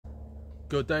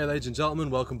Good day, ladies and gentlemen,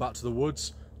 welcome back to the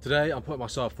woods. Today I'm putting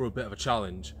myself through a bit of a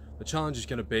challenge. The challenge is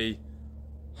going to be,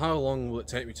 how long will it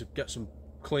take me to get some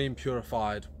clean,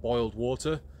 purified, boiled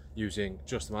water using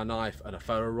just my knife and a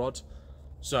ferro rod.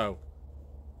 So,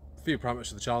 a few parameters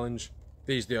for the challenge.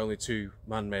 These are the only two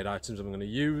man-made items I'm going to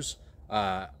use.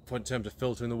 In terms of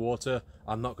filtering the water,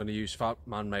 I'm not going to use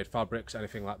man-made fabrics,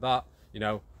 anything like that. You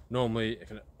know, normally if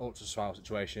in an ultra-survival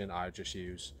situation, I just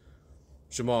use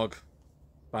shamog,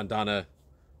 bandana,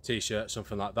 t-shirt,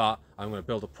 something like that. I'm going to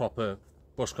build a proper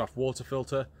bushcraft water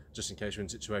filter just in case we're in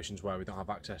situations where we don't have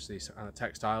access to these kind of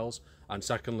textiles. And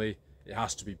secondly, it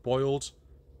has to be boiled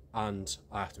and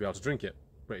I have to be able to drink it.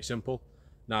 Pretty simple.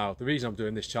 Now, the reason I'm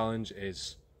doing this challenge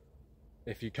is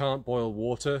if you can't boil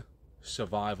water,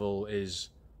 survival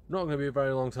is not going to be a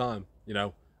very long time. You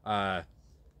know,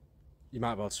 you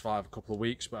might be able to survive a couple of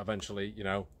weeks, but eventually, you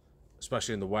know,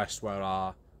 especially in the West where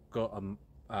our gut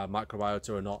microbiota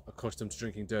are not accustomed to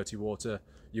drinking dirty water,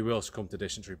 you will succumb to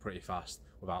dysentery pretty fast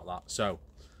without that. So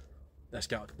let's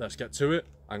get to it.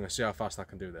 I'm going to see how fast I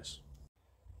can do this.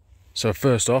 So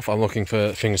first off, I'm looking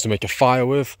for things to make a fire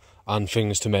with and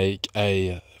things to make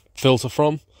a filter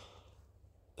from.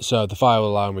 So the fire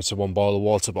will allow me to boil the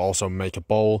water but also make a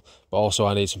bowl, but also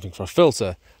I need something for a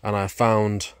filter, and I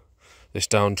found this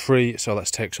downed tree, so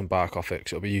let's take some bark off it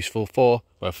because it'll be useful for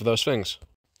both of those things.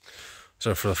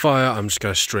 So for the fire, I'm just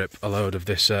going to strip a load of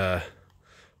this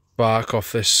bark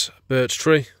off this birch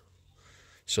tree,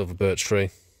 silver birch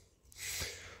tree,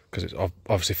 because it's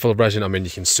obviously full of resin. I mean, you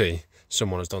can see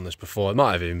someone has done this before. It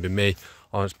might have even been me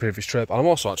on its previous trip. And I'm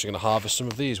also actually going to harvest some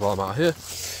of these while I'm out here.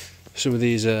 Some of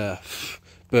these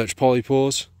birch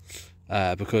polypores,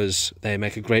 because they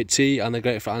make a great tea and they're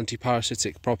great for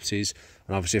anti-parasitic properties.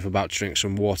 And obviously if I'm about to drink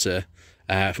some water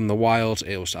from the wild,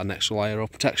 it will add an extra layer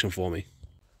of protection for me.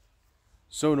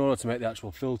 So in order to make the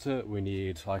actual filter, we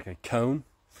need like a cone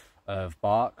of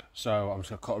bark. So I'm just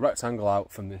going to cut a rectangle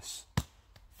out from this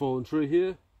fallen tree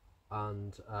here,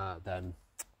 and then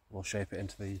we'll shape it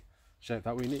into the shape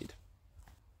that we need.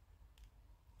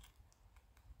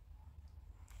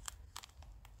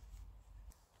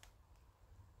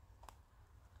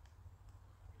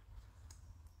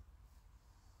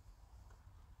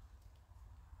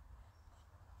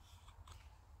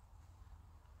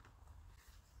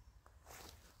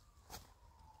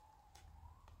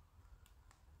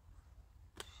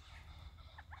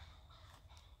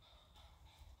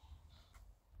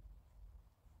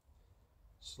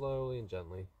 Slowly and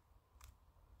gently,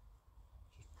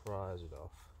 just prise it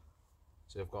off.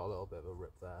 See, I've got a little bit of a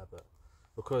rip there, but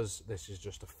because this is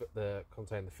just to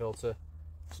contain the filter,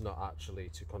 it's not actually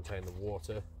to contain the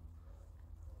water.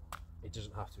 It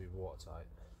doesn't have to be watertight.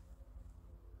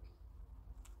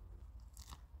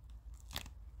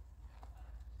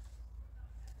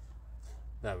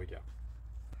 There we go.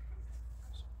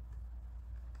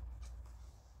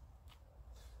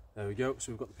 There we go,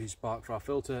 so we've got the piece of bark for our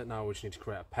filter. Now we just need to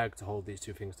create a peg to hold these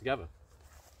two things together.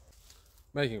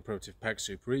 Making a primitive peg is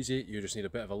super easy. You just need a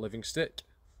bit of a living stick.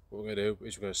 What we're going to do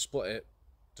is we're going to split it,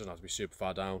 doesn't have to be super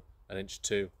far down, 1 inch or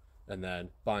 2, and then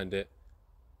bind it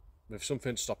with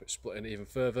something to stop it splitting even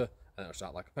further, and it'll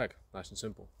start like a peg, nice and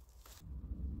simple.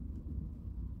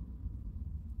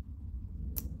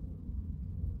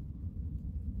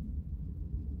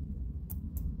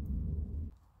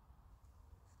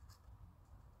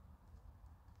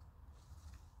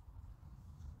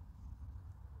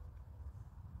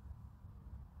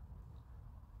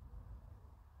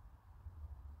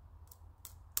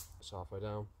 It's halfway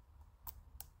down.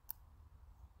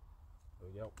 There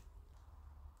we go.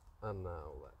 And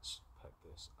now let's peg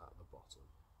this at the bottom.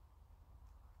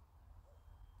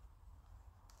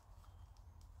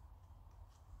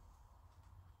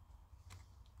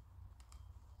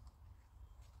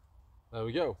 There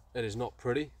we go. It is not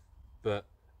pretty, but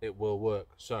it will work.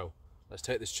 So let's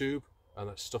take this tube and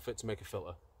let's stuff it to make a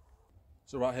filter.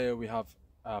 So right here we have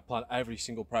a plant every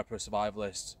single prepper,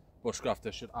 survivalist,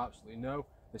 bushcrafter should absolutely know.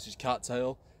 This is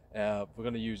cattail. We're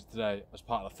going to use it today as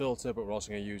part of the filter, but we're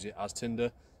also going to use it as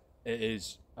tinder. It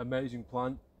is an amazing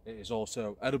plant. It is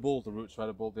also edible. The roots are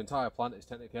edible. The entire plant is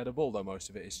technically edible, though most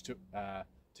of it is too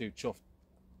tough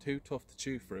to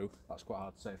chew through. That's quite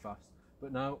hard to say fast.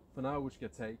 But now, for now, we're just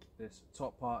going to take this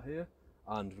top part here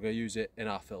and we're going to use it in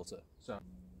our filter. So,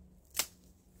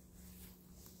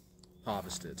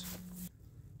 harvested.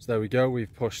 So there we go.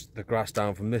 We've pushed the grass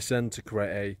down from this end to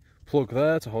create a plug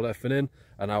there to hold everything in,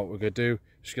 and now what we're going to do is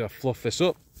just going to fluff this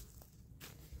up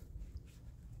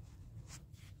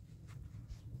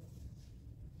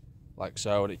like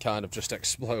so, and it kind of just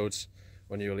explodes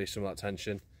when you release some of that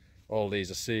tension. All these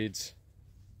are seeds,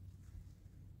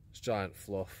 it's giant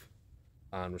fluff,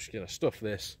 and we're just going to stuff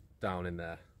this down in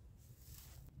there.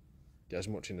 Get as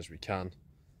much in as we can,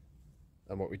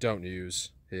 and what we don't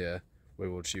use here we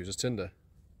will just use as tinder.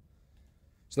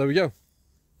 So there we go,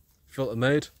 filter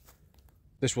made.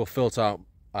 This will filter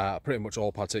out pretty much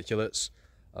all particulates.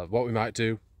 What we might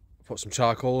do, put some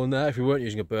charcoal in there. If we weren't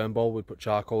using a burn bowl, we'd put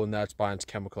charcoal in there to bind to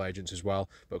chemical agents as well,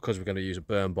 but because we're going to use a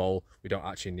burn bowl, we don't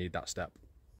actually need that step.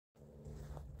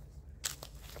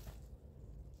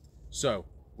 So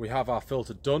we have our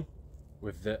filter done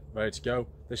with it ready to go.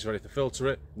 This is ready to filter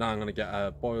it. Now I'm going to get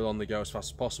a boil on the go as fast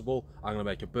as possible. I'm going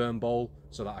to make a burn bowl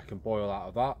so that I can boil out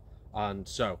of that. And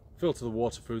so filter the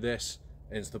water through this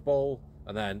into the bowl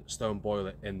and then stone boil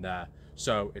it in there.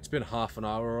 So it's been half an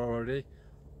hour already.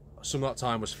 Some of that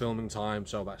time was filming time,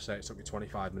 so let's say it took me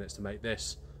 25 minutes to make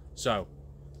this. So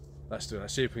let's do it.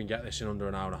 Let's see if we can get this in under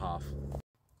an hour and a half.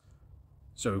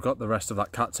 So we've got the rest of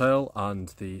that cattail and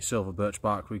the silver birch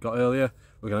bark we got earlier.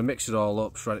 We're going to mix it all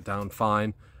up, shred it down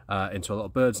fine into a little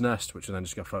bird's nest, which we're then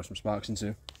just going to throw some sparks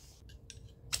into.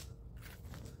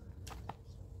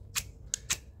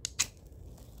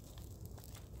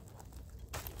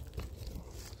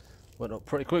 Went up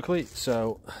pretty quickly,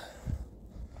 so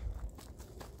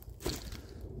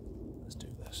let's do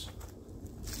this.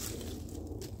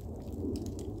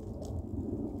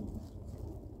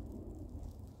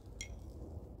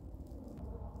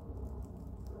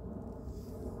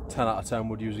 Ten out of 10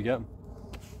 would use again.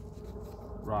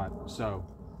 Right, so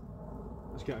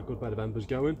let's get a good bed of embers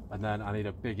going, and then I need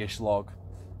a biggish log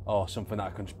or something that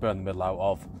I can just burn the middle out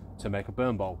of to make a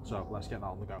burn bowl. So let's get that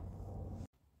on the go.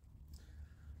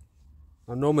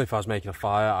 Now, normally if I was making a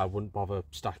fire, I wouldn't bother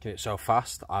stacking it so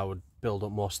fast. I would build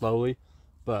up more slowly.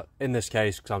 But in this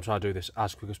case, because I'm trying to do this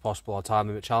as quick as possible on time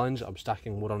limit challenge, I'm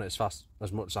stacking wood on it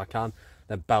as much as I can,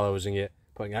 then bellowsing it,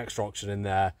 putting extra oxygen in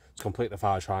there to complete the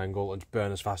fire triangle and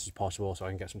burn as fast as possible so I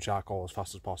can get some charcoal as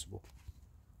fast as possible.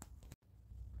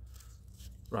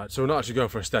 Right, so we're not actually going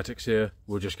for aesthetics here,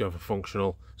 we're just going for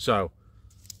functional. So,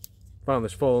 found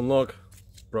this fallen log,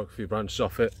 broke a few branches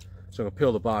off it, so I'm going to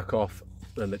peel the bark off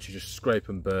and literally just scrape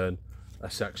and burn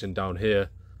a section down here.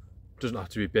 Doesn't have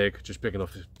to be big, just big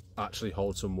enough to actually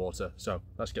hold some water. So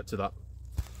let's get to that.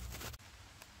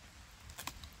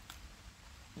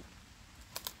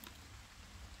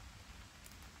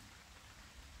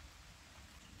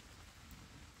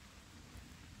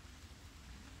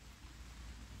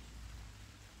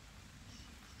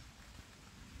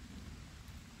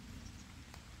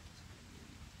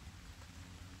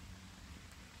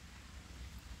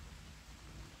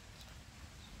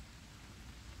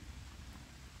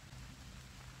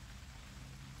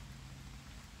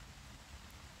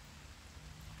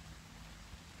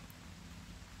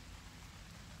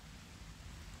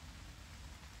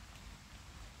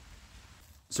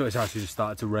 So it's actually just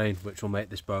started to rain, which will make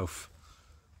this both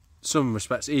some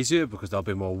respects easier because there'll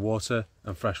be more water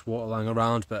and fresh water lying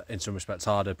around, but in some respects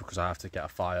harder because I have to get a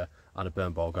fire and a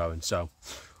burn bowl going. So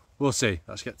we'll see.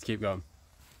 Let's keep going.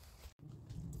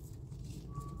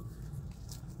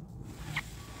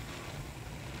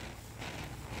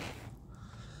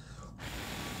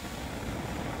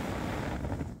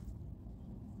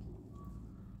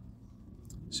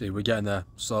 See, we're getting there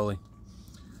slowly.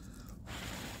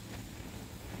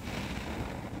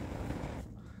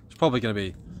 Probably going to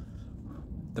be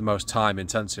the most time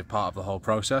intensive part of the whole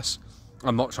process.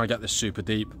 I'm not trying to get this super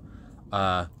deep,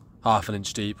 half an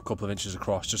inch deep, a couple of inches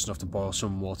across, just enough to boil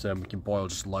some water, and we can boil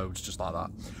just loads just like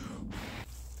that.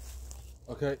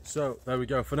 Okay, so there we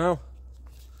go for now.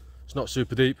 It's not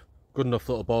super deep, good enough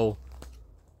little bowl.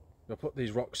 I'm going to put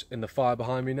these rocks in the fire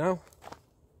behind me now,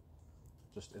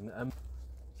 just in the end.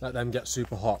 Let them get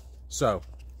super hot. So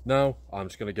now I'm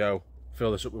just going to go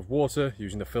fill this up with water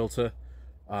using the filter,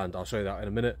 and I'll show you that in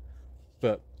a minute.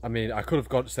 But I mean, I could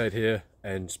have stayed here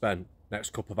and spent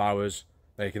next couple of hours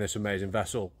making this amazing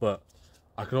vessel, but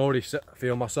I can already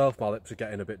feel myself, my lips are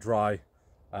getting a bit dry,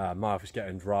 mouth is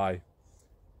getting dry,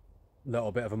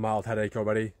 little bit of a mild headache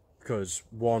already, because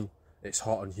one, it's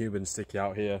hot and humid and sticky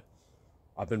out here.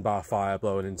 I've been by a fire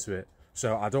blowing into it,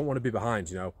 so I don't want to be behind,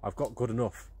 you know. I've got good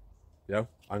enough, you know.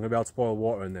 I'm going to be able to boil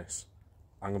water in this.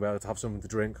 I'm going to be able to have something to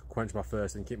drink, quench my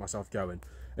thirst and keep myself going.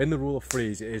 In the rule of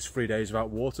threes, it is 3 days without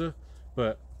water,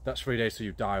 but that's 3 days till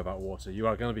you die without water. You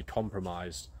are going to be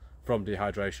compromised from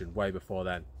dehydration way before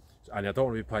then. And I don't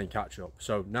want to be playing catch up.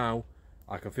 So now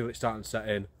I can feel it starting to set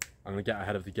in. I'm going to get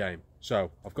ahead of the game.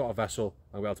 So I've got a vessel,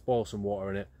 I'm going to be able to boil some water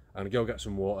in it. I'm going to go get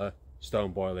some water,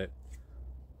 stone boil it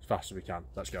as fast as we can.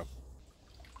 Let's go.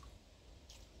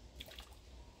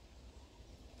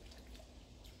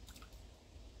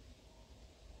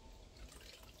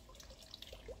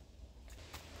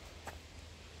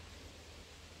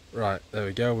 Right, there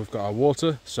we go, we've got our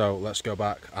water, so let's go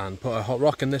back and put a hot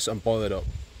rock in this and boil it up.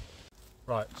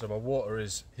 Right, so my water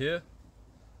is here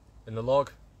in the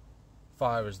log,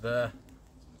 fire is there,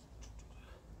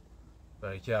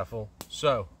 very careful.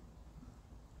 So,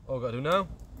 all I've got to do now,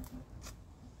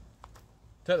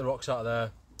 take the rocks out of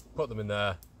there, put them in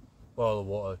there, boil the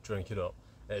water, drink it up.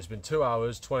 It's been 2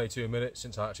 hours, 22 minutes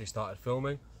since I actually started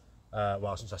filming,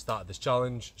 well, since I started this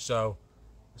challenge, so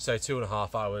say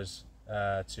 2.5 hours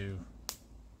to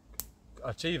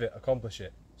achieve it, accomplish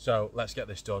it. So let's get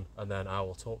this done and then I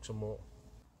will talk some more.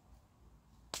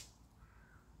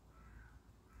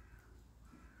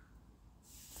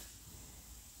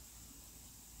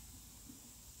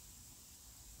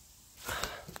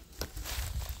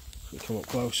 We come up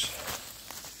close.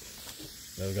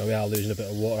 There we go, we are losing a bit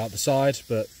of water out the side,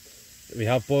 but we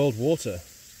have boiled water.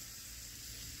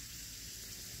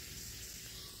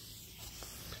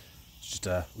 Just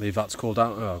leave that to cool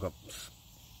down. Oh, I've got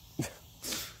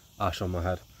ash on my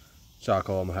head,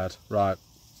 charcoal on my head. Right,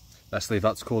 let's leave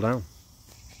that to cool down.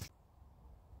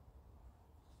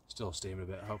 Still steaming a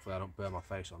bit, hopefully I don't burn my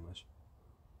face on this.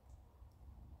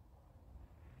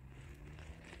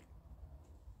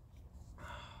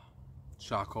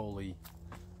 Charcoal-y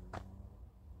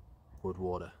wood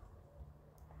water.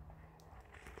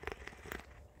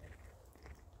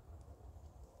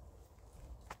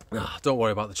 Don't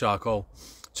worry about the charcoal.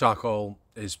 Charcoal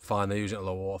is fine, they use it in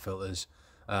low water filters.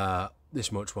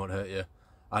 This much won't hurt you.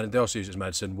 And they also use it as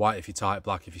medicine, white if you're tight,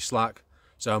 black if you're slack.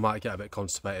 So I might get a bit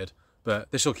constipated,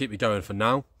 but this will keep me going for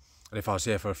now. And if I was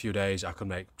here for a few days, I could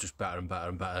make just better and better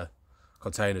and better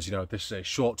containers. You know, this is a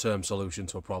short-term solution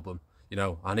to a problem. You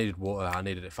know, I needed water, I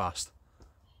needed it fast.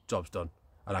 Job's done.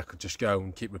 And I could just go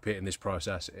and keep repeating this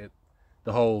process.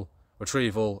 The whole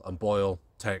retrieval and boil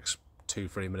takes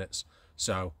 2-3 minutes.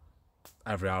 So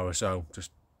every hour or so,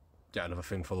 just get another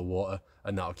thing full of water,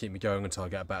 and that'll keep me going until I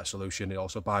get a better solution. It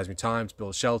also buys me time to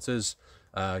build shelters,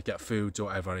 get food, do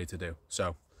whatever I need to do.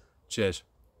 So, cheers.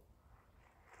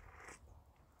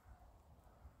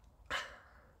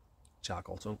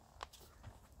 Charcoal tongue.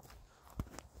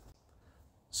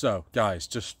 So, guys,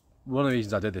 just one of the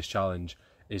reasons I did this challenge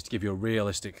is to give you a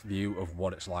realistic view of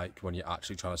what it's like when you're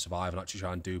actually trying to survive and actually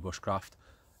try and do bushcraft.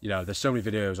 You know, there's so many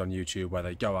videos on YouTube where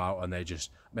they go out and they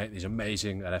just make these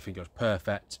amazing, and everything goes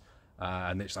perfect,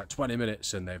 and it's like 20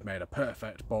 minutes and they've made a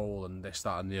perfect bowl and this,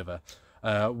 that and the other.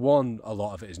 One, a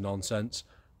lot of it is nonsense.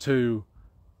 Two,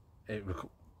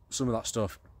 some of that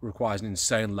stuff requires an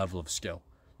insane level of skill.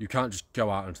 You can't just go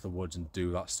out into the woods and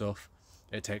do that stuff.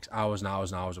 It takes hours and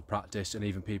hours and hours of practice, and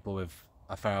even people with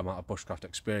a fair amount of bushcraft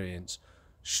experience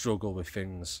struggle with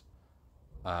things,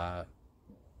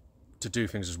 to do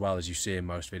things as well as you see in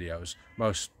most videos.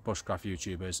 Most bushcraft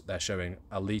YouTubers, they're showing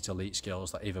elite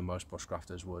skills that even most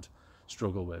bushcrafters would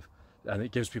struggle with, and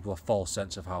it gives people a false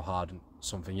sense of how hard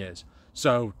something is.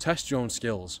 So test your own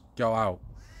skills, go out.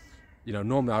 You know,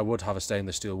 normally I would have a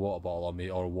stainless steel water bottle on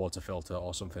me or a water filter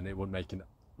or something. It wouldn't make it,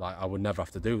 like, I would never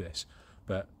have to do this,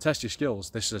 but test your skills.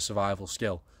 This is a survival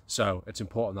skill, so it's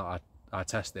important that I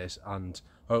test this, and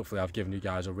hopefully I've given you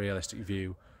guys a realistic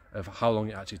view of how long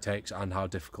it actually takes and how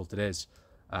difficult it is.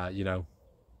 You know,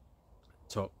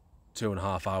 took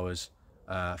 2.5 hours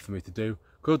for me to do.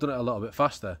 Could have done it a little bit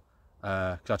faster,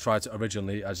 because I tried to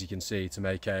originally, as you can see, to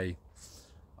make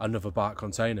another bark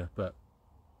container, but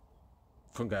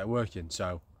couldn't get it working,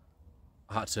 so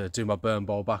I had to do my burn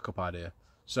bowl backup idea.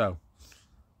 So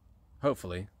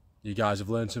hopefully you guys have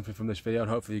learned something from this video,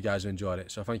 and hopefully you guys have enjoyed it.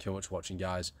 So thank you very much for watching,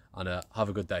 guys, and have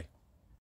a good day.